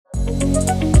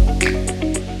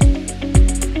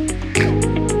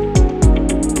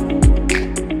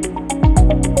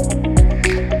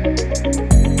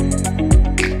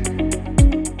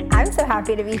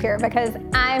happy to be here because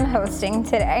I'm hosting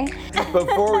today.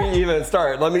 Before we even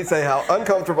start, let me say how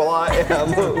uncomfortable I am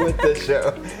with this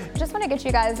show. Just want to get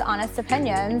you guys honest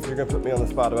opinions. You're going to put me on the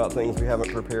spot about things we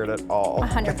haven't prepared at all.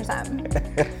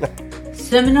 100%.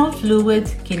 Seminal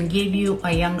fluids can give you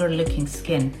a younger looking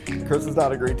skin. Chris has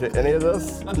not agreed to any of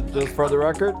this, just for the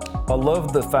record. I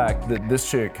love the fact that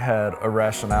this chick had a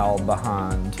rationale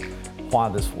behind why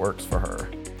this works for her.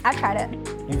 I've tried it.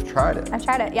 You've tried it? I've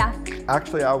tried it, yeah.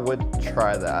 Actually, I would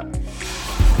try that.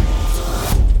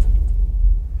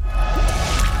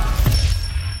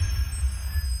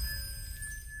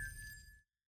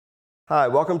 Hi,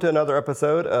 welcome to another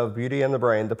episode of Beauty and the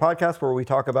Brain, the podcast where we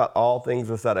talk about all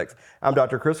things aesthetics. I'm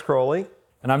Dr. Chris Crowley.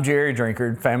 And I'm Jerry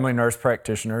Drinkard, family nurse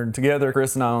practitioner. And together,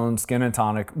 Chris and I own Skin and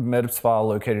Tonic Med Spa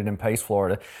located in Pace,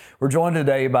 Florida. We're joined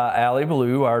today by Allie,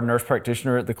 our nurse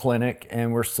practitioner at the clinic,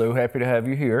 and we're so happy to have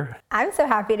you here. I'm so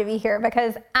happy to be here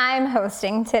because I'm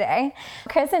hosting today.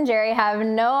 Chris and Jerry have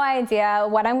no idea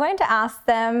what I'm going to ask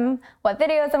them, what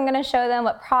videos I'm going to show them,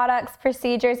 what products,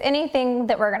 procedures, anything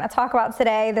that we're going to talk about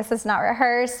today. This is not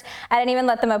rehearsed. I didn't even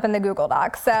let them open the Google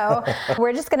Doc. So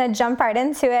we're just going to jump right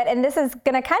into it. And this is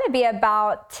going to kind of be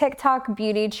about TikTok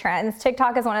beauty trends.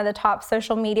 TikTok is one of the top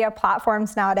social media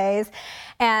platforms nowadays,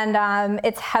 and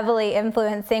it's heavily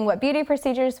influencing what beauty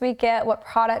procedures we get, what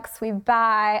products we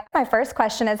buy. My first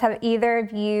question is, have either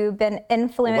of you been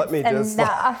influenced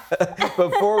enough?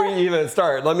 Before we even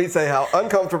start, let me say how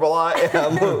uncomfortable I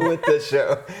am with this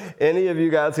show. Any of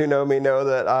you guys who know me know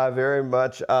that I very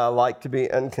much like to be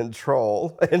in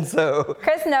control, and so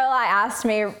Chris Nola asked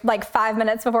me like 5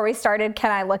 minutes before we started,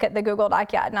 can I look at the Google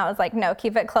Doc yet? And I was like, no,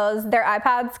 keep it closed. Their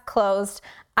iPad's closed.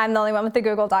 I'm the only one with the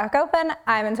Google Doc open.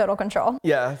 I'm in total control.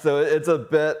 Yeah, so it's a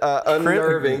bit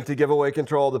unnerving to give away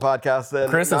control of the podcast.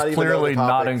 And Chris is clearly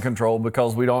not in control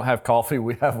because we don't have coffee,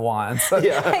 we have wine. So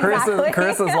yeah, exactly.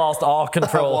 Chris has lost all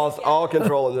control. I've lost all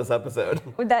control in this episode.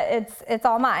 It's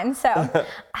all mine. So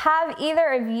have either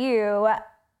of you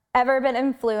ever been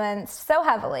influenced so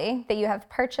heavily that you have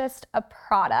purchased a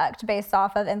product based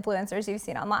off of influencers you've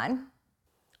seen online?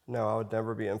 No, I would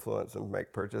never be influenced and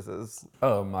make purchases.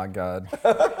 Oh my God.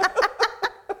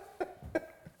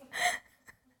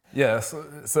 Yes.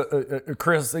 So,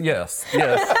 Chris, yes.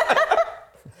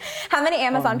 How many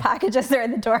Amazon packages are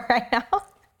at the door right now?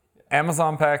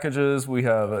 Amazon packages, we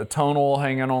have a tonal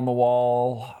hanging on the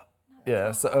wall.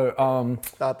 Yes.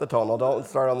 Not the tonal. Don't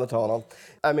start on the tonal.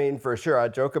 I mean, for sure, I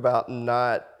joke about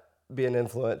not being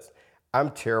influenced.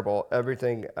 I'm terrible.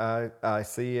 Everything I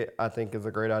see, I think is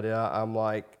a great idea. I'm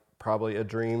like probably a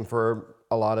dream for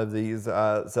a lot of these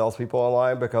salespeople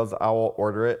online because I will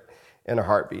order it in a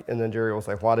heartbeat. And then Jerry will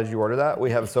say, why did you order that?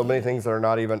 We have so many things that are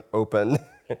not even open.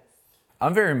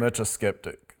 I'm very much a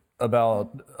skeptic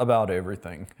about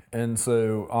everything. And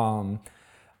so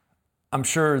I'm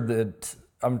sure that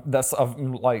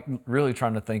I'm like really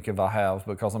trying to think if I have,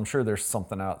 because I'm sure there's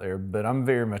something out there, but I'm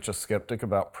very much a skeptic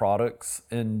about products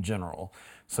in general.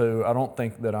 So I don't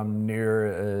think that I'm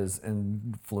nearly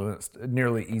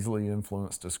easily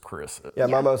influenced as Chris is. Yeah,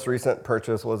 my most recent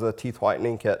purchase was a teeth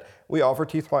whitening kit. We offer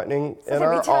teeth whitening in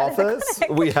our office.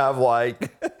 We have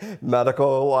like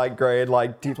medical grade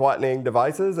teeth whitening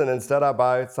devices, and instead I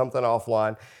buy something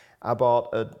offline. I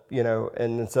bought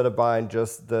and instead of buying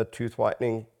just the tooth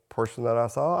whitening portion that I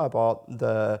saw, I bought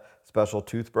the special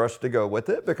toothbrush to go with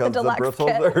it because the bristles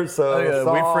are so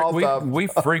soft. We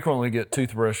frequently get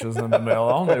toothbrushes in the mail.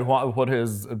 I don't know what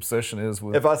his obsession is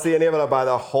with. If I see any of it, I buy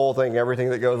the whole thing, everything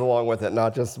that goes along with it,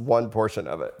 not just one portion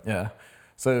of it. Yeah.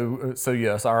 So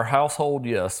yes, our household,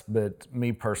 yes, but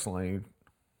me personally,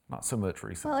 not so much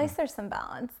recently. Well, at least there's some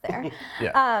balance there.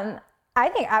 Yeah. I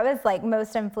think I was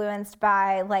most influenced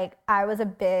by I was a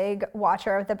big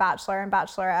watcher of The Bachelor and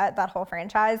Bachelorette, that whole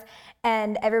franchise.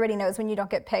 And everybody knows when you don't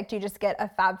get picked, you just get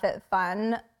a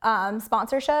FabFitFun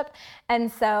sponsorship.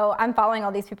 And so I'm following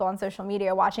all these people on social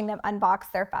media, watching them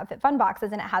unbox their FabFitFun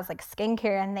boxes, and it has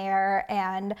skincare in there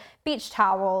and beach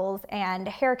towels and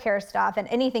hair care stuff and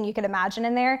anything you could imagine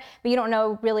in there. But you don't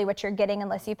know really what you're getting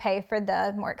unless you pay for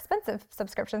the more expensive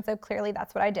subscription. So clearly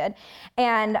that's what I did.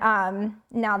 And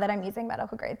now that I'm using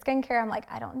medical grade skincare, I'm like,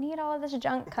 I don't need all of this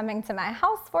junk coming to my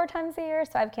house 4 times a year.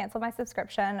 So I've canceled my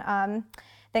subscription.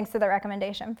 Thanks to the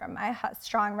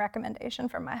strong recommendation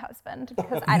from my husband,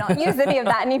 because I don't use any of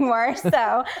that anymore.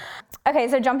 So, okay,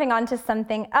 so jumping on to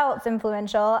something else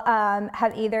influential,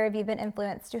 have either of you been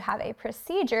influenced to have a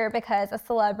procedure because a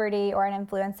celebrity or an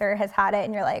influencer has had it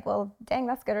and you're like, well, dang,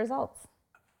 that's good results?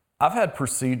 I've had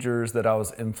procedures that I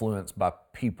was influenced by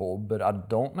people, but I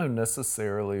don't know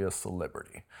necessarily a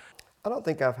celebrity. I don't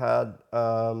think I've had,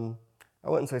 I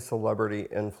wouldn't say celebrity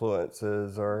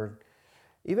influences or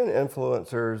even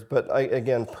influencers, but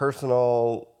again,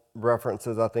 personal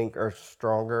references I think are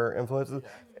stronger influences.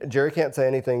 Jerry can't say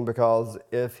anything because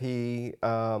if he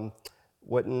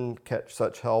wouldn't catch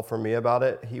such hell from me about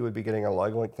it, he would be getting a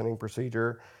leg lengthening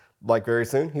procedure like very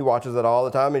soon. He watches it all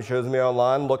the time. He shows me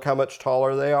online, look how much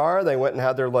taller they are. They went and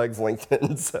had their legs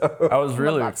lengthened. So I was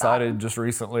really excited just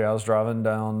recently. I was driving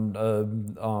down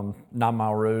 9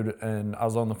 Mile Road and I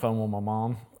was on the phone with my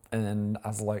mom and I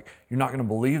was like, you're not gonna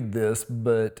believe this,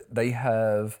 but they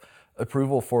have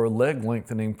approval for a leg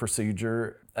lengthening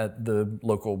procedure at the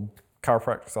local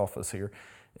chiropractic office here.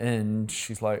 And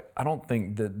she's like, I don't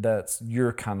think that that's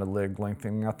your kind of leg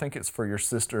lengthening. I think it's for your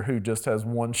sister who just has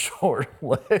one short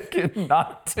leg and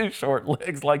not two short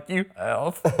legs like you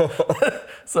have.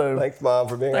 So thanks, Mom,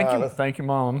 for being honest. Thank you,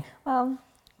 Mom. Well,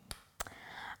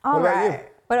 all What about right. you?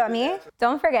 What about me?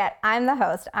 Don't forget, I'm the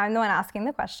host. I'm the one asking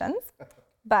the questions.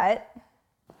 But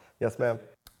Yes, ma'am.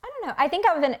 I don't know. I think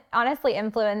I've been honestly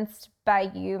influenced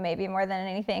by you maybe more than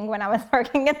anything. When I was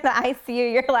working in the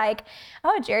ICU, you're like,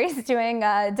 oh, Jerry's doing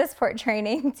Dysport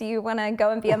training. Do you want to go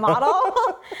and be a model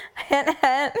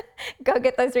and go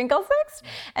get those wrinkles fixed?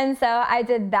 And so I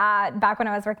did that back when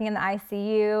I was working in the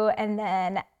ICU. And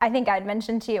then I think I'd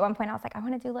mentioned to you at one point, I was like, I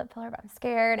want to do lip filler, but I'm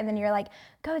scared. And then you're like,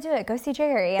 go do it. Go see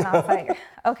Jerry. And I was like,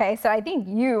 okay, so I think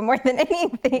you more than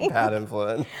anything. Bad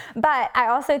influence. But I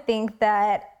also think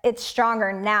that it's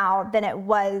stronger now than it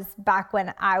was back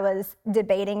when I was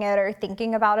debating it or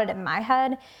thinking about it in my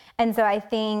head. And so I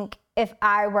think if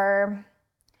I were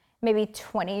maybe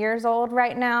 20 years old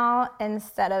right now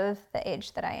instead of the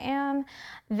age that I am,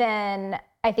 then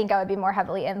I think I would be more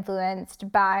heavily influenced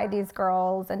by these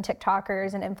girls and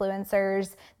TikTokers and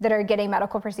influencers that are getting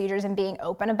medical procedures and being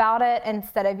open about it,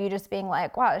 instead of you just being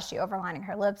like, wow, is she overlining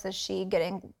her lips? Is she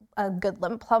getting a good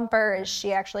lip plumper? Is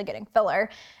she actually getting filler?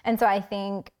 And so I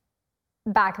think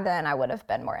back then I would have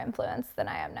been more influenced than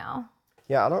I am now.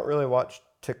 Yeah, I don't really watch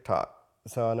TikTok,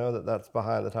 so I know that that's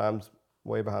behind the times,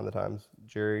 way behind the times.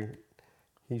 Jerry,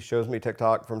 he shows me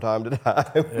TikTok from time to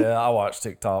time. Yeah, I watch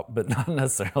TikTok, but not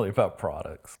necessarily about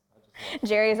products.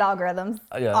 Jerry's algorithms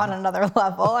Yeah. on another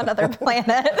level, another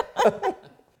planet.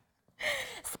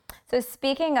 So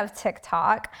speaking of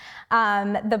TikTok,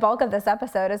 the bulk of this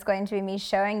episode is going to be me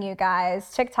showing you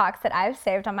guys TikToks that I've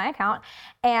saved on my account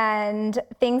and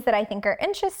things that I think are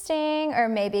interesting or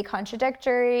maybe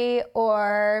contradictory,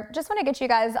 or just want to get you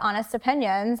guys honest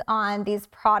opinions on these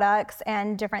products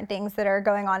and different things that are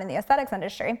going on in the aesthetics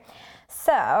industry.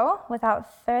 So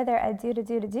without further ado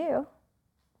So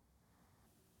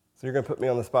you're going to put me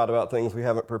on the spot about things we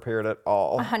haven't prepared at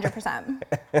all. 100%.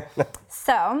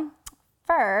 So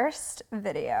first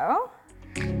video.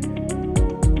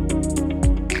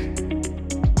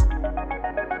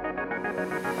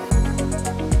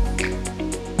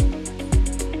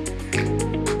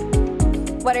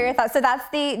 What are your thoughts? So that's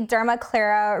the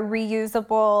Dermaclara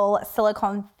reusable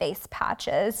silicone face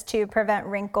patches to prevent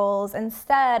wrinkles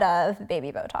instead of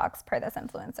baby Botox, per this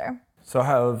influencer. So I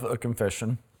have a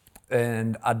confession,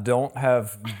 and I don't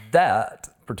have that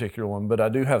particular one, but I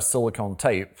do have silicone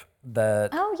tape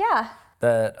that Oh yeah.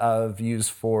 that I've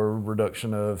used for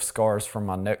reduction of scars from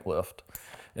my neck lift.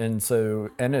 And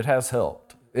it has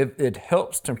helped. It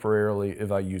helps temporarily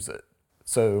if I use it.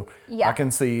 So Yeah. I can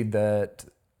see that,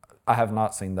 I have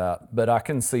not seen that, but I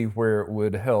can see where it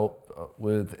would help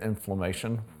with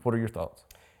inflammation. What are your thoughts?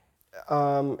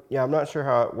 Yeah, I'm not sure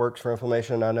how it works for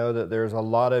inflammation. I know that there's a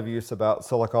lot of use about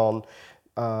silicone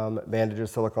bandages,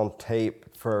 silicone tape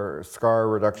for scar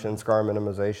reduction, scar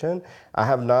minimization. I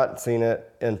have not seen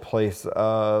it in place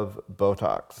of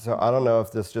Botox. So I don't know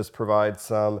if this just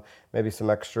provides maybe some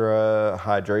extra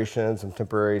hydration, some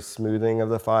temporary smoothing of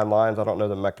the fine lines. I don't know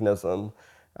the mechanism.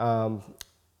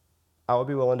 I would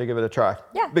be willing to give it a try.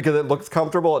 Yeah. Because it looks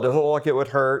comfortable. It doesn't look like it would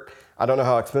hurt. I don't know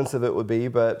how expensive it would be,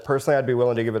 but personally, I'd be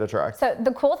willing to give it a try. So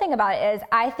the cool thing about it is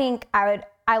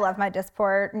I love my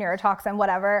Dysport, neurotoxin,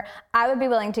 whatever. I would be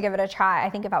willing to give it a try, I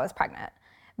think, if I was pregnant,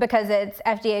 because it's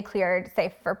FDA cleared,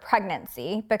 safe for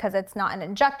pregnancy, because it's not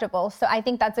an injectable. So I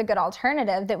think that's a good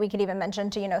alternative that we could even mention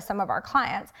to, some of our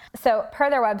clients. So per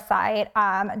their website,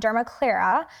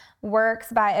 Dermaclara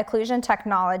works by occlusion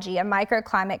technology, a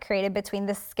microclimate created between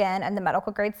the skin and the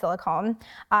medical grade silicone,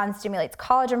 stimulates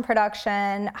collagen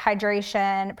production,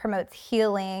 hydration, promotes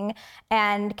healing,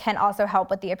 and can also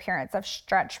help with the appearance of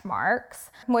stretch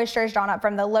marks. Moisture is drawn up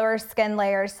from the lower skin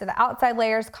layers to the outside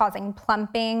layers, causing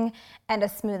plumping and a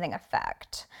smoothing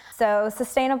effect. So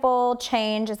sustainable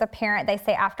change is apparent, they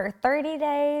say, after 30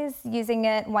 days, using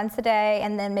it once a day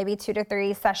and then maybe 2 to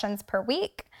 3 sessions per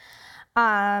week.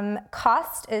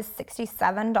 Cost is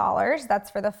 $67.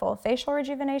 That's for the full facial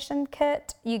rejuvenation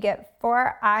kit. You get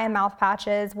 4 eye and mouth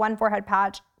patches, 1 forehead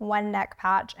patch, 1 neck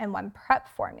patch, and 1 prep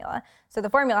formula. So the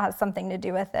formula has something to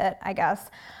do with it, I guess.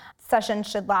 Sessions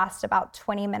should last about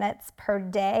 20 minutes per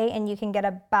day, and you can get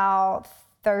about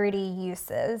 30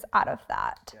 uses out of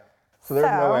that. Yeah. So there's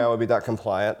no way I would be that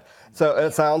compliant. So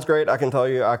it sounds great. I can tell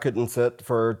you I couldn't sit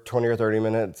for 20 or 30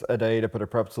 minutes a day to put a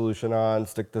prep solution on,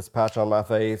 stick this patch on my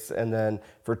face, and then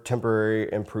for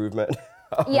temporary improvement.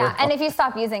 Yeah, and if you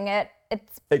stop using it,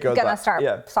 it's going to stop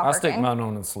I working. stick mine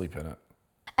on and sleep in it.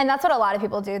 And that's what a lot of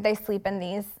people do. They sleep in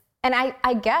these. And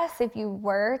I guess if you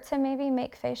were to maybe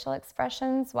make facial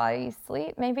expressions while you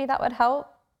sleep, maybe that would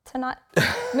help to not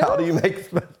move. How do you make...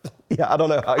 Yeah, I don't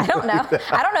know how you I don't know. do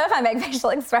that. I don't know if I make facial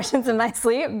expressions in my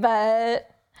sleep, but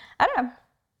I don't know.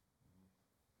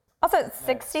 Also, it's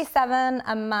 $67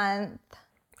 a month.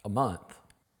 A month?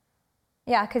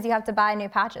 Yeah, because you have to buy new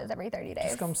patches every 30 days.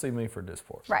 Just come see me for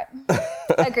Dysport. Right.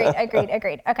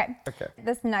 Agreed. Okay.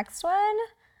 This next one,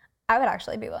 I would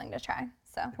actually be willing to try.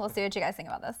 So we'll see what you guys think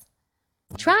about this.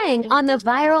 Trying on the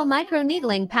viral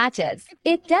microneedling patches.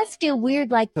 It does feel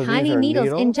weird, like So tiny these are needles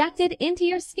needles? injected into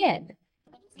your skin.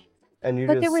 And you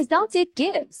But just... the results it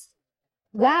gives.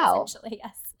 Wow. Essentially,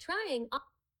 yes. Trying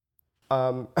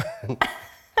on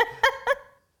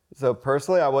So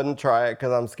personally, I wouldn't try it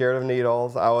because I'm scared of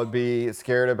needles. I would be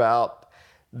scared about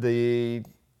the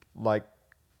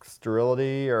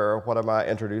sterility, or what am I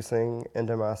introducing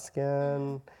into my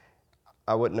skin.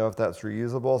 I wouldn't know if that's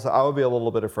reusable. So I would be a little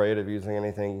bit afraid of using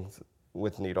anything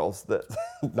with needles that's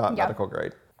not medical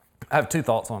grade. I have 2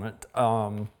 thoughts on it.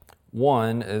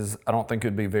 One is I don't think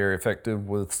it'd be very effective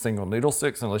with single needle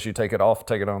sticks unless you take it off,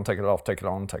 take it on, take it off, take it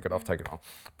on, take it off, take it on.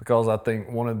 Because I think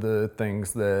one of the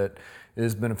things that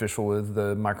is beneficial with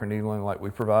the microneedling like we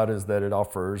provide is that it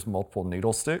offers multiple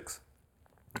needle sticks.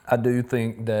 I do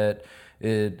think that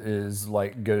it is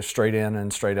goes straight in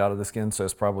and straight out of the skin, so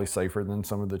it's probably safer than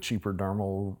some of the cheaper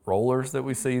dermal rollers that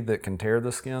we see that can tear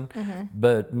the skin.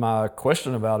 But my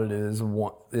question about it is it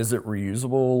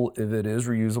reusable? If it is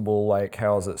reusable,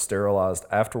 how is it sterilized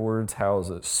afterwards? How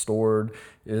is it stored?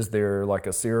 Is there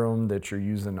a serum that you're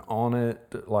using on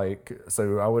it?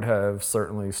 So I would have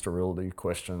certainly sterility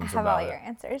questions I have about all it. your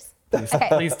answers.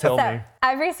 Please tell me.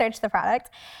 I've researched the product,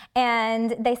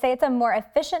 and they say it's a more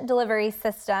efficient delivery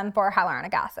system for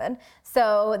hyaluronic acid.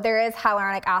 So there is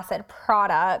hyaluronic acid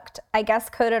product, I guess,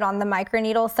 coated on the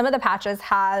microneedles. Some of the patches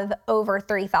have over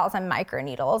 3,000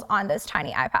 microneedles on those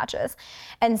tiny eye patches.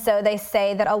 And so they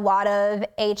say that a lot of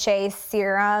HA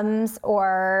serums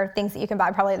or things that you can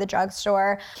buy probably at the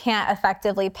drugstore can't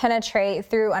effectively penetrate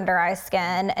through under eye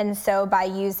skin. And so by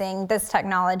using this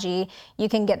technology, you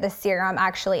can get the serum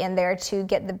actually in there to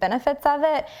get the benefits of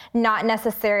it. Not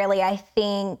necessarily, I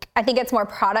think it's more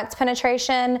product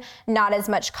penetration, not as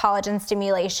much collagen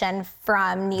stimulation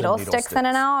from needle sticks in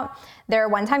and out. They're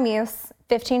one-time use,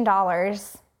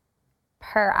 $15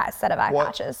 per set of eye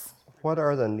patches. What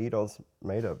are the needles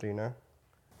made of, do you know?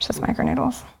 Just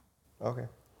microneedles. Okay.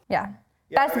 Yeah.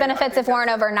 Best benefits if worn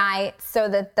overnight so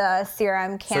that the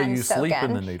serum can you soak sleep in.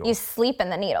 in the needles. You sleep in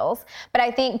the needles. But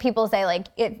I think people say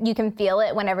you can feel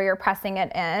it whenever you're pressing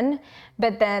it in,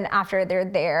 but then after they're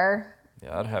there.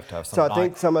 Yeah, I'd have to have some. So I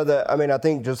think I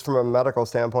think just from a medical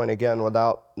standpoint, again,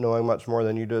 without knowing much more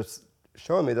than you just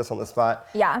showing me this on the spot.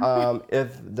 Yeah.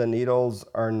 If the needles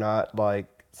are not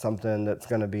something that's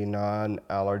going to be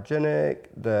non-allergenic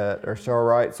that are sterile,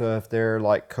 right? So if they're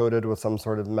coated with some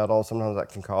sort of metal, sometimes that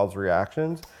can cause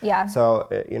reactions. Yeah. So,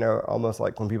 almost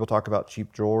like when people talk about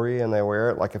cheap jewelry and they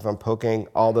wear it, if I'm poking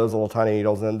all those little tiny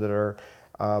needles in that are,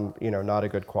 not a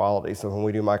good quality. So when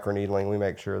we do microneedling, we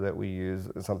make sure that we use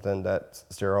something that's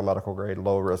sterile, medical grade,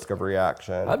 low risk of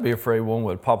reaction. I'd be afraid one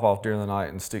would pop off during the night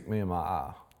and stick me in my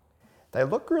eye. They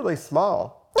look really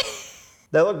small.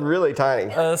 They look really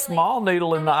tiny. A small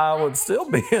needle in the eye would still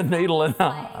be a needle in the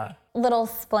eye. Little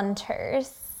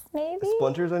splinters, maybe?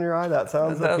 Splinters in your eye? That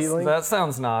sounds appealing. That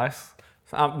sounds nice.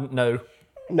 No,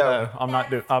 I'm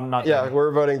not. Yeah,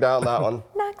 we're voting down that one.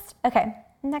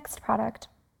 Next product.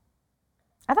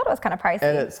 I thought it was kind of pricey.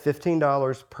 And it's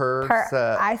 $15 per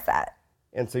set. eye set.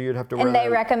 And so you'd have to wear And they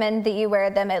them. recommend that you wear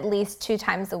them at least 2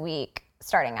 times a week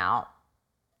starting out.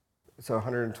 So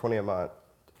 $120 a month.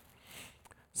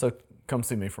 So come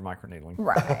see me for microneedling.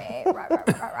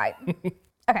 Right.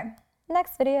 Okay,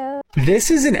 next video.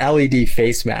 This is an LED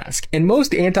face mask, and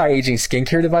most anti-aging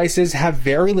skincare devices have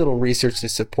very little research to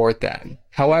support them.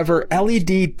 However,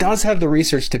 LED does have the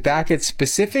research to back it.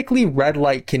 Specifically, red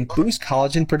light can boost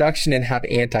collagen production and have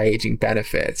anti-aging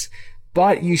benefits.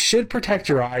 But you should protect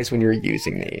your eyes when you're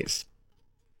using these.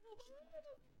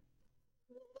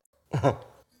 I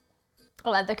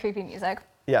love the creepy music.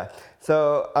 Yeah.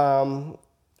 So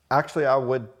actually, I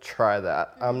would try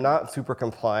that. I'm not super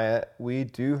compliant. We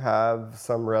do have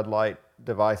some red light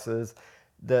devices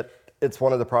that it's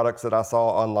one of the products that I saw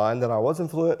online that I was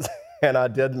influenced and I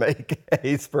did make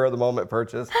a spur of the moment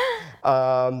purchase.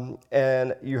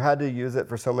 And you had to use it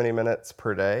for so many minutes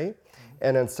per day.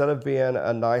 And instead of being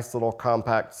a nice little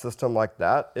compact system like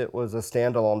that, it was a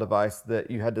standalone device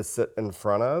that you had to sit in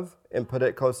front of and put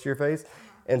it close to your face.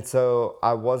 And so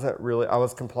I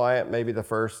was compliant maybe the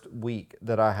first week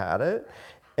that I had it.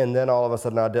 And then all of a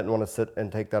sudden I didn't want to sit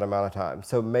and take that amount of time.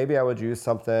 So maybe I would use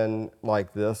something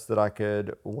like this that I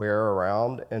could wear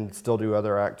around and still do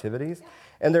other activities.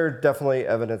 And there's definitely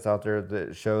evidence out there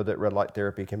that show that red light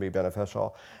therapy can be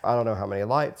beneficial. I don't know how many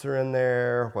lights are in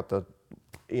there,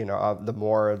 the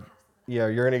more,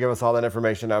 you're going to give us all that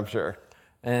information, I'm sure.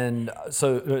 And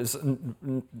so it's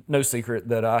no secret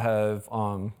that I have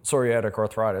psoriatic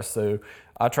arthritis. So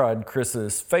I tried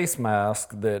Chris's face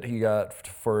mask that he got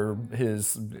for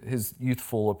his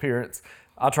youthful appearance.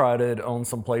 I tried it on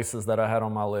some places that I had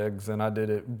on my legs, and I did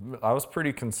it. I was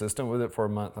pretty consistent with it for a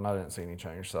month, and I didn't see any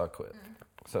change, so I quit.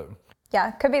 So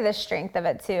yeah, could be the strength of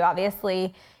it too.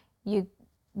 Obviously, you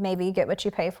maybe get what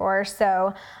you pay for.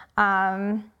 So,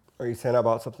 are you saying I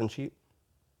bought something cheap?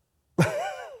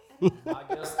 I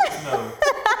guess no.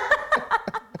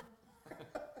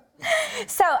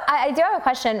 So I do have a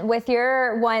question. With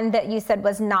your one that you said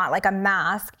was not like a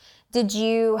mask, did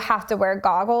you have to wear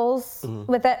goggles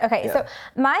with it? Okay, yeah. So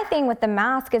my thing with the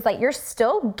mask is like you're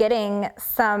still getting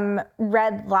some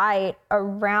red light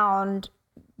around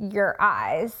your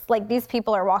eyes. Like these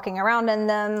people are walking around in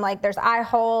them, like there's eye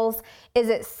holes. Is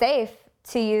it safe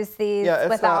to use these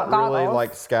without goggles? Yeah, it's not really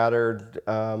like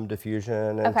scattered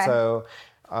diffusion. And so,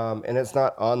 and it's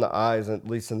not on the eyes, at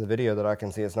least in the video that I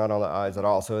can see, it's not on the eyes at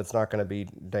all. So it's not going to be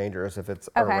dangerous if it's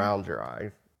around your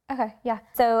eye. Okay, yeah.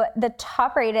 So the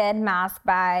top rated mask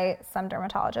by some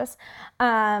dermatologists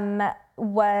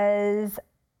was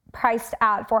priced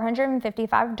at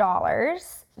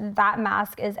 $455. That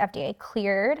mask is FDA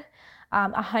cleared.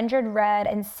 100 red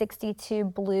and 62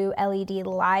 blue LED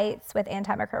lights with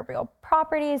antimicrobial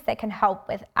properties that can help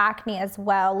with acne as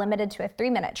well, limited to a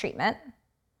 3-minute treatment.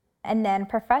 And then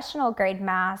professional grade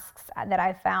masks that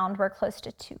I found were close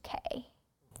to $2K.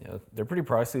 Yeah, they're pretty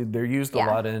pricey. They're used a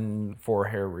lot for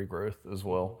hair regrowth as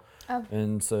well. Oh.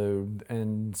 And so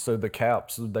the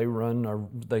caps they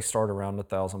start around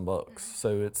 $1,000.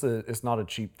 So it's not a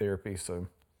cheap therapy. So.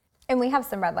 And we have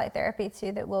some red light therapy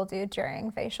too that we'll do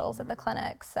during facials at the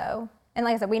clinic. So, and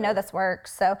like I said, we know this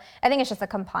works. So I think it's just a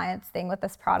compliance thing with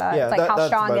this product. Yeah, like how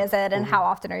strong is it and how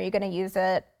often are you going to use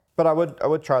it? But I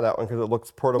would try that one because it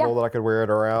looks portable that I could wear it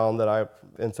around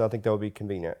and so I think that would be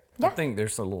convenient. Yeah. I think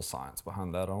there's a little science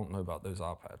behind that. I don't know about those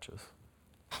eye patches.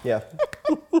 Yeah.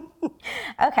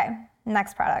 Okay,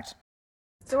 next product.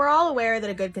 So we're all aware that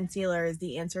a good concealer is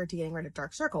the answer to getting rid of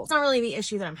dark circles. It's not really the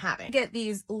issue that I'm having. I get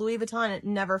these Louis Vuitton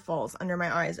Never Falls under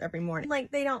my eyes every morning.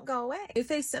 Like, they don't go away.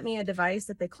 NuFace sent me a device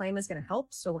that they claim is going to help,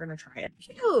 so we're going to try it.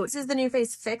 Cute. This is the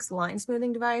NuFace Fix line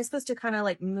smoothing device. It's supposed to kind of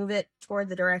like move it toward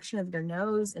the direction of your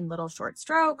nose in little short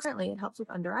strokes. Currently, it helps with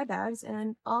under eye bags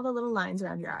and all the little lines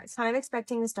around your eyes. Kind of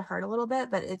expecting this to hurt a little bit,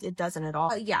 but it doesn't at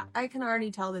all. Yeah, I can already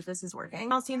tell that this is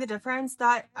working. I'll see the difference.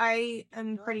 That I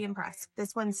am pretty impressed.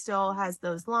 This one still has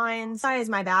those lines. This eye is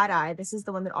my bad eye. This is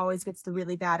the one that always gets the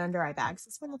really bad under eye bags.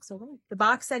 This one looks so good. The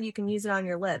box said you can use it on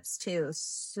your lips too.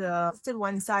 So I did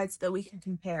one side so that we can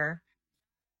compare.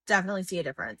 Definitely see a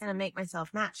difference. I'm gonna make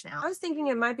myself match now. I was thinking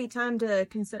it might be time to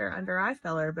consider under eye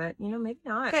filler, but maybe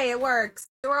not. Okay, it works.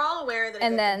 So we're all aware that.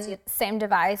 And then same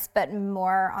device, but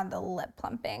more on the lip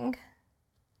plumping.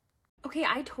 Okay,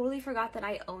 I totally forgot that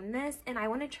I own this and I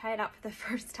want to try it out for the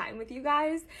first time with you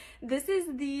guys. This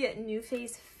is the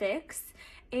NuFace Fix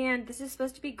and this is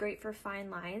supposed to be great for fine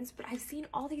lines, but I've seen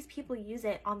all these people use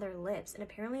it on their lips and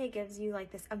apparently it gives you like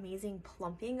this amazing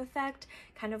plumping effect,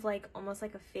 kind of like almost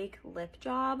like a fake lip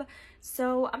job.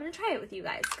 So I'm gonna try it with you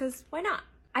guys because why not?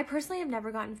 I personally have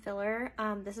never gotten filler.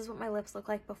 This is what my lips look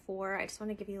like before. I just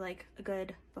want to give you like a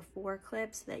good before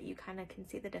clip so that you kind of can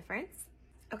see the difference.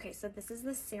 Okay, so this is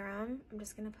the serum. I'm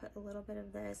just gonna put a little bit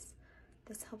of this.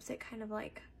 This helps it kind of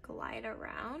like glide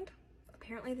around.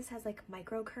 Apparently this has like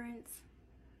microcurrents.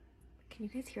 Can you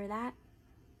guys hear that?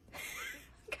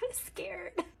 I'm kind of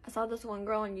scared. I saw this one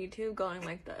girl on YouTube going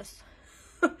like this.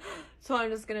 So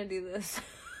I'm just gonna do this.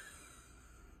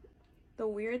 The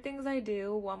weird things I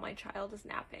do while my child is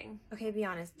napping. Okay, be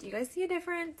honest, do you guys see a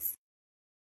difference?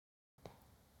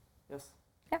 Yes.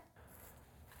 Yeah.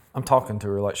 I'm talking to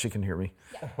her like she can hear me.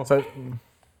 Yeah.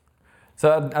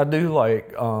 So I do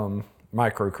like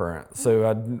microcurrent.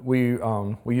 So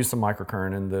we use some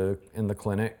microcurrent in the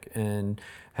clinic and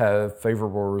have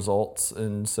favorable results.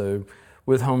 And so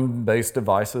with home-based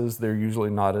devices, they're usually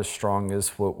not as strong as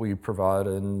what we provide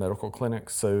in medical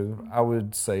clinics. So I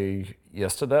would say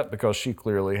yes to that, because she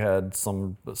clearly had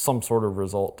some sort of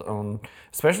result on,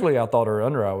 especially I thought her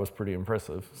under eye was pretty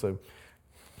impressive. So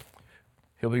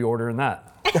he'll be ordering that.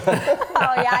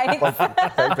 Oh yeah.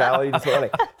 Thanks, Allie. Just funny.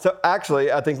 So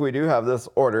actually, I think we do have this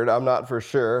ordered. I'm not for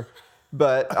sure,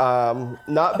 but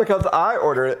not because I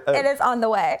ordered it. It is on the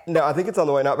way. No, I think it's on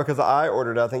the way. Not because I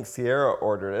ordered it. I think Sierra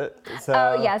ordered it. So,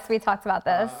 Oh yes, we talked about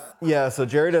this. Yeah. So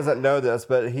Jerry doesn't know this,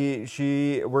 but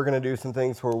we're gonna do some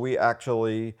things where we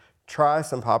actually try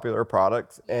some popular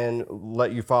products and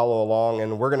let you follow along,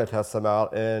 and we're going to test them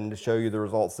out and show you the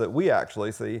results that we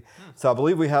actually see. So I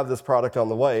believe we have this product on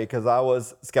the way, because I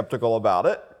was skeptical about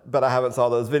it, but I haven't saw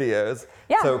those videos.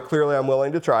 Yeah. So clearly I'm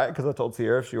willing to try it, because I told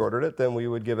Sierra if she ordered it, then we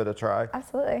would give it a try.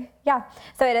 Absolutely. Yeah.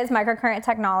 So it is microcurrent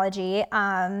technology.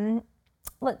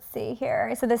 Let's see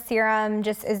here. So the serum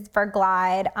just is for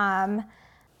Glide.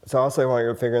 So I'll say while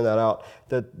you're figuring that out,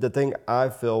 the thing I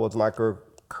feel with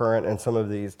microcurrent and some of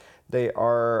these, they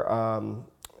are,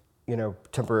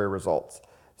 temporary results.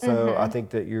 So I think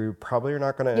that you probably are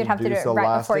not going to induce a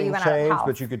lasting change,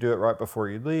 but you could do it right before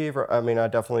you leave. I mean, I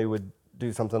definitely would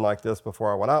do something like this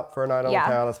before I went out for a night on the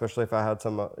town, especially if I had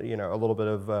some, a little bit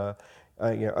of,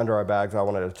 under eye bags I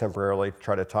wanted to temporarily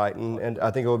try to tighten, and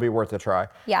I think it would be worth a try.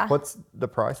 Yeah. What's the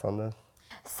price on this?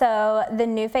 So the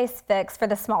New Face Fix for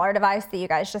the smaller device that you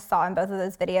guys just saw in both of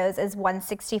those videos is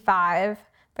 $165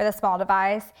 for the small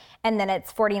device, and then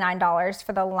it's $49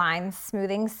 for the line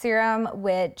smoothing serum,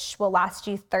 which will last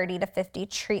you 30 to 50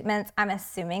 treatments. I'm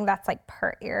assuming that's like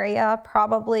per area,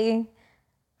 probably.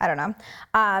 I don't know.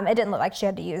 It didn't look like she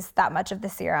had to use that much of the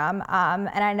serum. And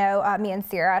I know me and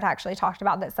Sierra had actually talked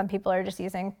about that some people are just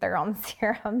using their own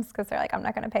serums because they're like, I'm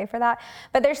not going to pay for that.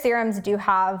 But their serums do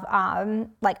have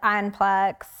like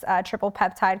Ironplex, triple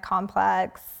peptide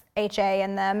complex, HA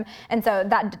in them. And so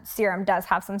that serum does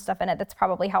have some stuff in it that's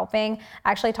probably helping.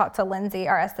 I actually talked to Lindsay,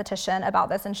 our esthetician, about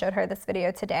this and showed her this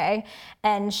video today.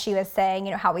 And she was saying,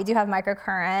 how we do have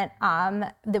microcurrent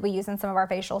that we use in some of our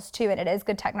facials too. And it is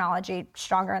good technology,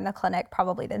 stronger in the clinic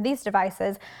probably than these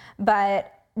devices,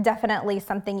 but definitely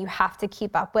something you have to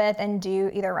keep up with and do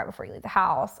either right before you leave the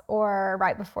house or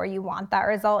right before you want that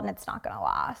result, and it's not going to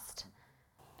last.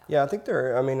 Yeah, I think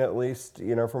at least,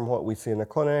 from what we see in the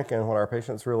clinic and what our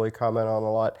patients really comment on a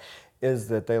lot is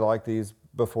that they like these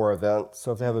before events.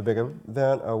 So if they have a big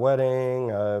event, a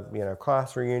wedding, a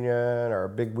class reunion, or a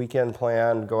big weekend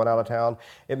plan going out of town,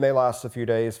 it may last a few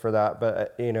days for that,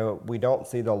 but we don't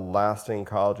see the lasting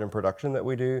collagen production that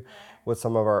we do with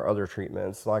some of our other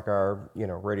treatments, like our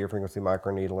radiofrequency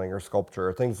microneedling or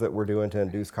sculpture, things that we're doing to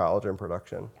induce collagen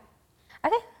production.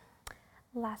 Okay,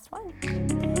 last one.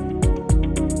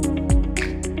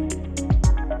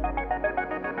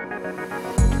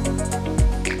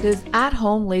 Does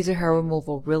at-home laser hair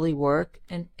removal really work?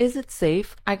 And is it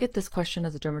safe? I get this question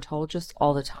as a dermatologist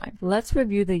all the time. Let's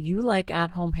review the YouLike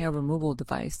at-home hair removal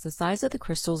device. The size of the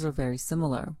crystals are very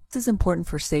similar. This is important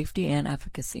for safety and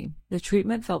efficacy. The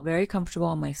treatment felt very comfortable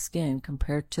on my skin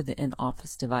compared to the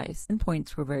in-office device.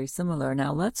 Endpoints were very similar.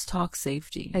 Now let's talk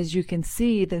safety. As you can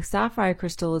see, the sapphire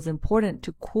crystal is important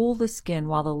to cool the skin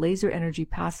while the laser energy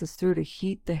passes through to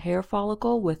heat the hair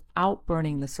follicle without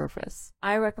burning the surface.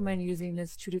 I recommend using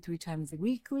this 2 to 3 times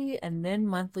weekly and then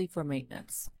monthly for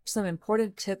maintenance. Some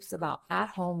important tips about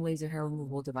at-home laser hair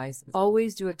removal devices.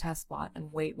 Always do a test spot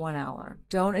and wait 1 hour.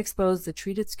 Don't expose the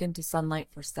treated skin to sunlight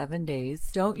for 7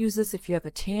 days. Don't use this if you have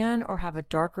a tan or have a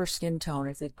darker skin tone,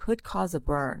 as it could cause a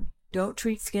burn. Don't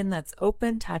treat skin that's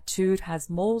open, tattooed, has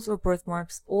moles or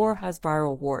birthmarks, or has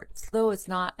viral warts. Though it's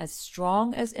not as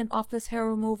strong as in-office hair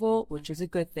removal, which is a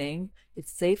good thing,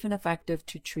 it's safe and effective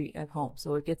to treat at home.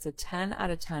 So it gets a 10 out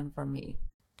of 10 from me.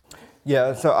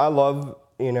 Yeah, so I love,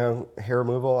 hair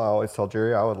removal. I always tell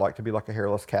Jerry I would like to be like a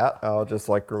hairless cat. I'll just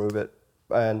remove it.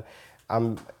 And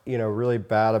I'm, really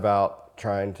bad about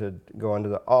trying to go into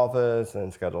the office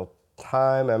and schedule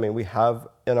time. I mean, we have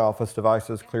in-office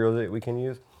devices clearly that we can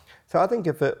use. So I think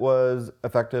if it was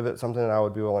effective, it's something that I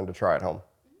would be willing to try at home.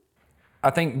 I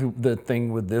think the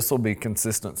thing with this will be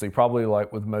consistency. Probably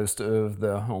like with most of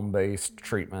the home-based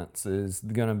treatments it's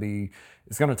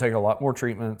going to take a lot more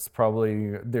treatments.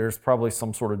 There's probably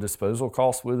some sort of disposal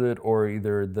cost with it, or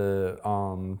either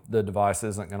the device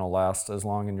isn't going to last as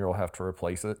long and you'll have to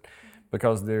replace it,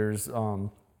 because there's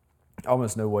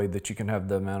almost no way that you can have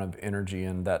the amount of energy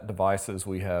in that device as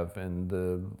we have in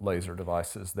the laser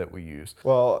devices that we use.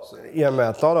 Well, yeah,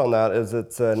 my thought on that is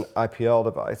it's an IPL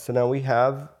device. So now we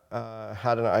have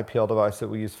had an IPL device that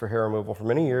we used for hair removal for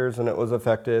many years, and it was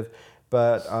effective.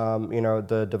 But you know,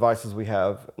 the devices we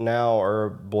have now are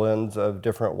blends of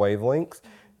different wavelengths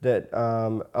that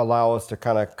allow us to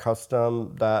kind of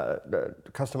customize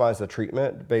the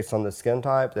treatment based on the skin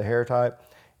type, the hair type.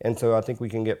 And so I think we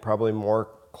can get probably more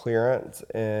clearance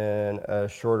in a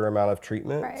shorter amount of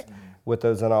treatment with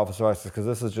those in-office devices, because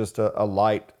this is just a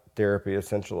light therapy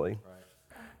essentially.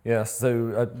 Yeah,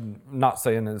 so not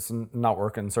saying it's not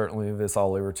working, certainly if it's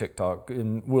all over TikTok.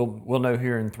 And we'll know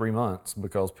here in 3 months,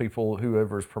 because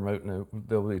whoever's promoting it,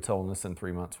 they'll be telling us in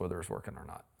 3 months whether it's working or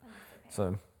not.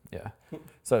 So, yeah.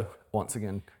 So, once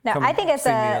again, I think it's see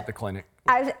me at the clinic.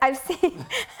 I've seen,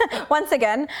 once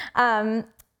again,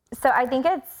 so I think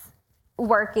it's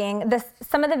working.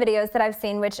 Some of the videos that I've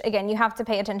seen, which again, you have to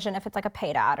pay attention if it's like a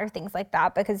paid ad or things like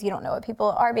that, because you don't know what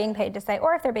people are being paid to say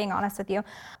or if they're being honest with you.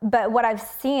 But what I've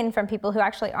seen from people who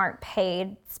actually aren't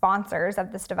paid sponsors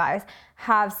of this device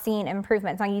have seen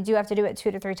improvements. Now you do have to do it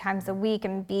 2 to 3 times a week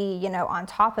and be, you know, on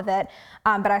top of it.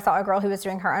 But I saw a girl who was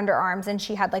doing her underarms and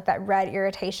she had like that red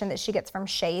irritation that she gets from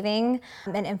shaving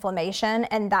and inflammation,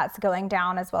 and that's going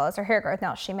down as well as her hair growth.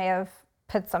 Now she may have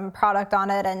put some product on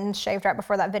it and shaved right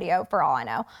before that video, for all I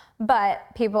know. But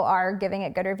people are giving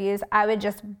it good reviews. I would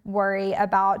just worry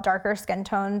about darker skin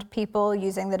toned people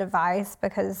using the device,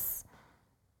 because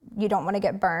you don't want to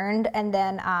get burned. And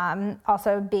then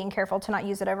also being careful to not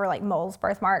use it over like moles,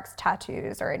 birthmarks,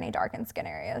 tattoos, or any darkened skin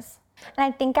areas. And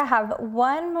I think I have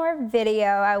one more video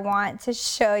I want to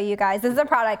show you guys. This is a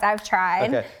product I've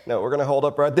tried. Okay, no, we're gonna hold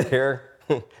up right there.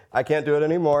 I can't do it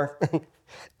anymore.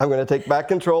 I'm going to take back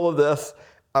control of this.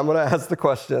 I'm going to ask the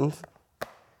questions.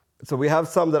 So we have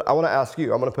some that I want to ask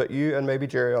you. I'm going to put you and maybe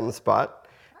Jerry on the spot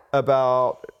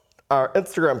about our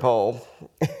Instagram poll.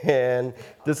 And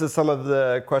this is some of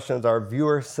the questions our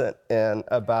viewers sent in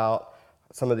about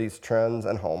some of these trends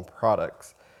and home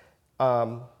products.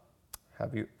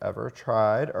 Have you ever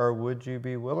tried, or would you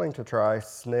be willing to try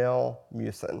snail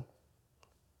mucin?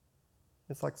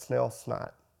 It's like snail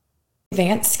snot.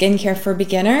 Advanced skincare for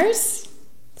beginners,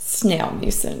 snail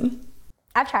mucin.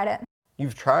 I've tried it.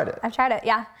 You've tried it? I've tried it,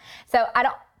 yeah. So I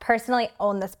don't personally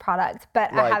own this product,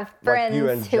 but I have friends you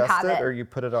who have it. Or you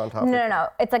put it on top No.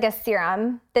 It's like a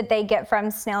serum that they get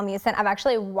from snail mucin. I've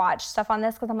actually watched stuff on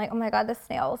this because I'm like, oh my God, the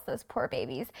snails, those poor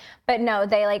babies. But no,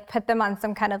 they like put them on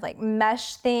some kind of like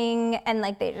mesh thing, and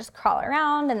like they just crawl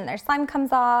around and then their slime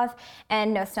comes off,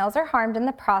 and no snails are harmed in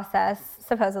the process,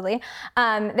 supposedly.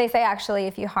 They say actually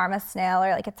if you harm a snail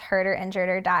or like it's hurt or injured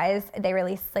or dies, they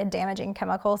release a damaging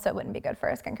chemical, so it wouldn't be good for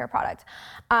a skincare product.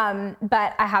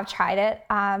 But I have tried it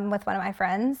with one of my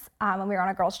friends when we were on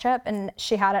a girls trip, and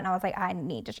she had it, and I was like, I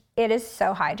need to. It is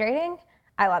so hydrating.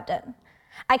 I loved it.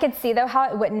 I could see though how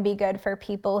it wouldn't be good for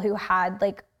people who had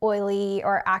like oily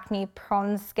or acne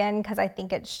prone skin, because I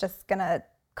think it's just gonna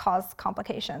cause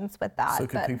complications with that. So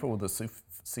could people with a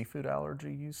seafood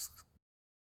allergy use?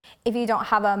 If you don't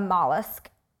have a mollusk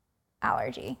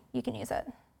allergy, you can use it.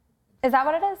 Is that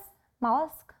what it is?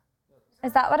 Mollusk?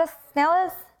 Is that what a snail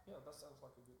is? Yeah, that sounds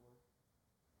like a good word.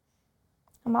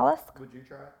 A mollusk? Would you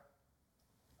try it?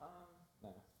 No.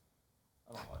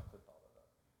 I don't like the thought of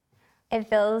that. It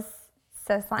feels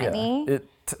so slimy. Yeah, it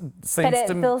seems but it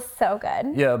to feels so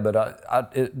good. Yeah,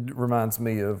 but it reminds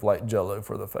me of like Jell-O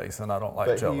for the face, and I don't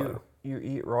like Jell-O. You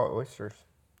eat raw oysters.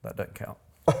 That doesn't count.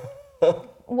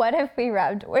 What if we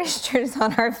rubbed oysters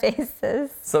on our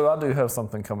faces? So I do have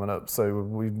something coming up, so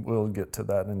we will get to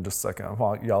that in just a second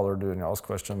while y'all are doing y'all's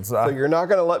questions. So you're not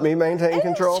going to let me maintain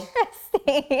control?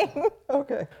 Interesting.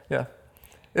 Okay. Yeah.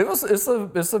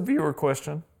 It's a viewer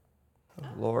question. Oh,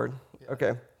 Lord.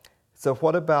 Okay. So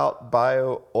what about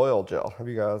bio oil gel? Have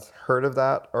you guys heard of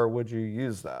that, or would you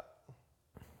use that?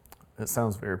 It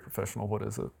sounds very professional. What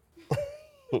is it?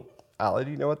 Allie,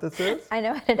 do you know what this is? I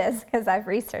know what it is because I've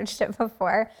researched it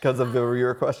before. Because of the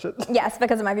viewer questions? Yes,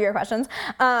 because of my viewer questions.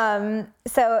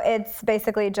 So it's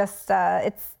basically just,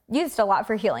 it's used a lot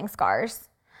for healing scars.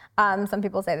 Some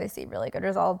people say they see really good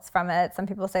results from it. Some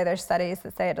people say there's studies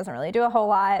that say it doesn't really do a whole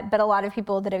lot, but a lot of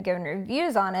people that have given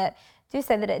reviews on it do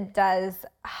say that it does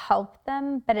help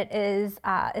them, but it is,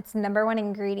 its number one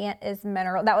ingredient is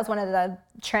mineral. That was one of the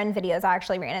trend videos I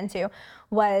actually ran into,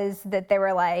 was that they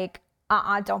were like,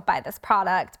 don't buy this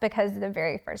product because the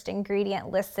very first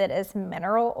ingredient listed is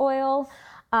mineral oil,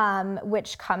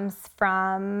 which comes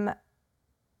from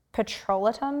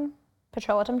petroleum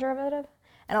derivative.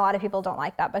 And a lot of people don't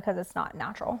like that because it's not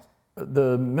natural.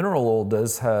 The mineral oil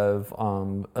does have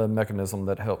a mechanism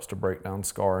that helps to break down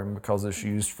scarring because it's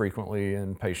used frequently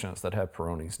in patients that have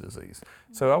Peyronie's disease.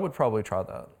 So I would probably try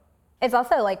that. It's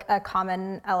also like a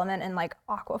common element in like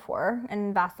Aquaphor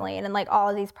and Vaseline and like all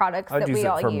of these products that we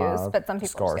all use, but some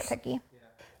people just get picky.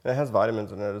 And it has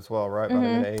vitamins in it as well, right?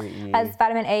 Vitamin A, E. It has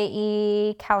vitamin A,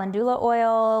 E, calendula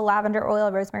oil, lavender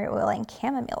oil, rosemary oil, and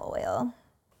chamomile oil.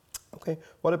 Okay,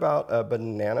 what about a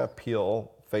banana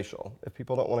peel facial? If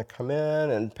people don't want to come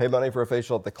in and pay money for a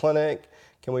facial at the clinic,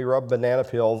 can we rub banana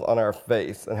peels on our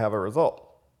face and have a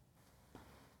result?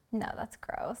 No, that's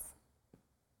gross.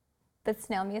 But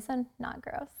snail mucin, not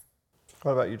gross.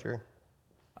 What about you, Jerry?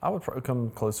 I would probably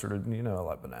come closer to, I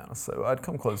like bananas, so I'd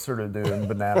come closer to doing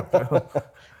banana peel.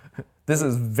 This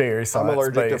is very science-based. I'm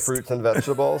allergic to fruits and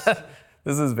vegetables.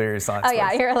 This is very science-based. Oh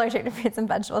yeah, you're allergic to fruits and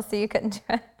vegetables, so you couldn't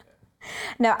do it.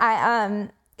 No,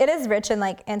 it is rich in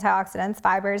like antioxidants,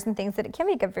 fibers, and things that it can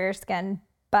be good for your skin,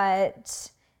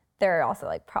 but there are also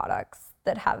like products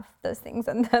that have those things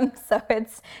in them. So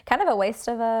it's kind of a waste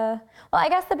of well, I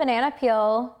guess the banana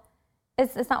peel,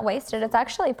 it's not wasted. It's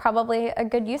actually probably a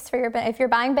good use for if you're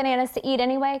buying bananas to eat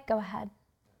anyway, go ahead.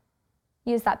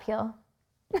 Use that peel.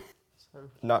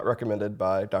 Not recommended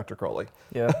by Dr. Crowley.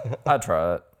 Yeah, I'd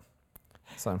try it.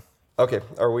 So. Okay,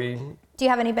 are we? Do you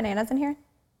have any bananas in here?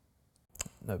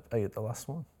 Nope, I ate the last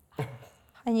one.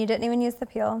 And you didn't even use the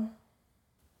peel.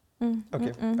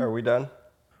 Okay, are we done?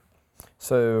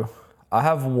 So I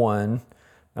have one,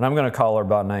 and I'm going to call her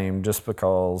by name just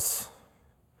because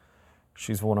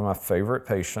she's one of my favorite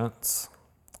patients.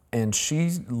 And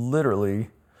she literally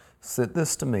sent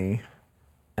this to me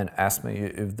and asked me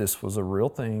if this was a real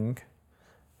thing.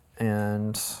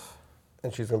 And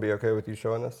she's going to be okay with you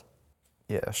showing this?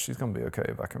 Yeah, she's going to be okay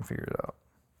if I can figure it out.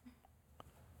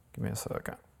 Give me a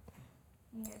second.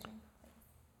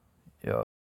 Yeah.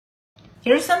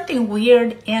 Here's something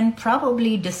weird and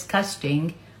probably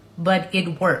disgusting, but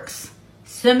it works.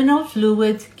 Seminal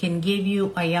fluids can give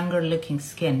you a younger looking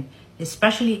skin,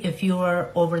 especially if you are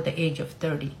over the age of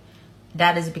 30.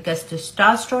 That is because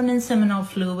testosterone in seminal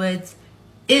fluids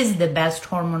is the best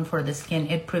hormone for the skin.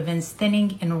 It prevents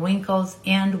thinning and wrinkles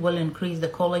and will increase the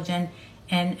collagen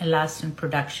and elastin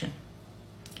production.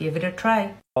 Give it a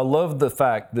try. I love the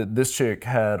fact that this chick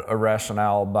had a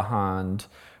rationale behind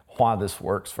why this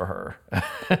works for her.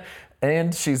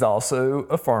 And she's also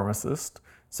a pharmacist,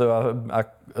 so I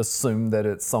assume that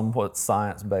it's somewhat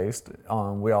science-based.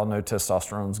 We all know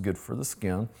testosterone is good for the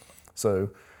skin. So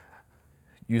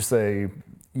you say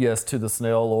yes to the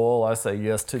snail oil, I say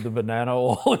yes to the banana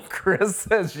oil, and Chris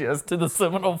says yes to the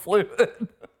seminal fluid.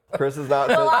 Chris is not.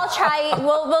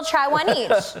 We'll try one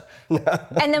each,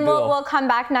 and then we'll come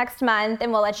back next month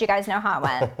and we'll let you guys know how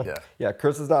it went. Yeah.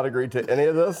 Chris has not agreed to any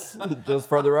of this, just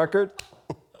for the record.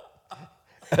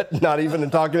 Not even in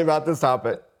talking about this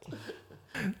topic.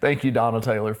 Thank you, Donna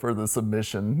Taylor, for the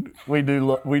submission. We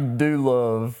do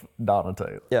love Donna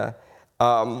Taylor. Yeah.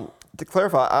 To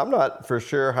clarify, I'm not for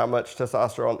sure how much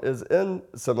testosterone is in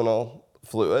seminal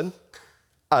fluid.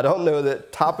 I don't know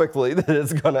that topically that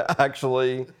it's going to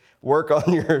actually work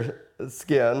on your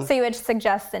skin. So you would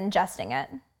suggest ingesting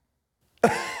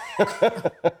it?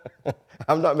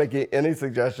 I'm not making any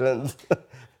suggestions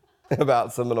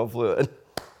about seminal fluid.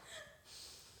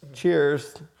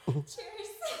 Cheers. Cheers.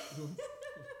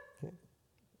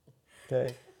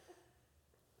 Okay.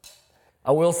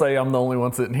 I will say I'm the only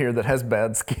one sitting here that has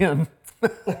bad skin.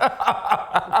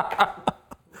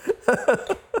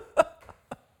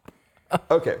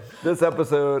 Okay, this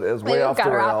episode is way off the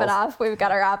rails. We've got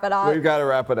to wrap it up. We've got to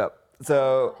wrap it up.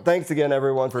 So thanks again,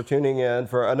 everyone, for tuning in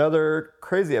for another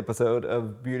crazy episode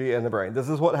of Beauty and the Brain. This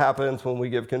is what happens when we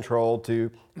give control to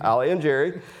Allie and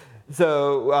Jerry.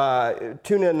 So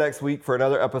tune in next week for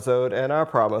another episode, and I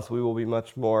promise we will be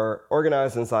much more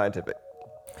organized and scientific.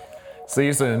 See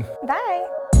you soon. Bye.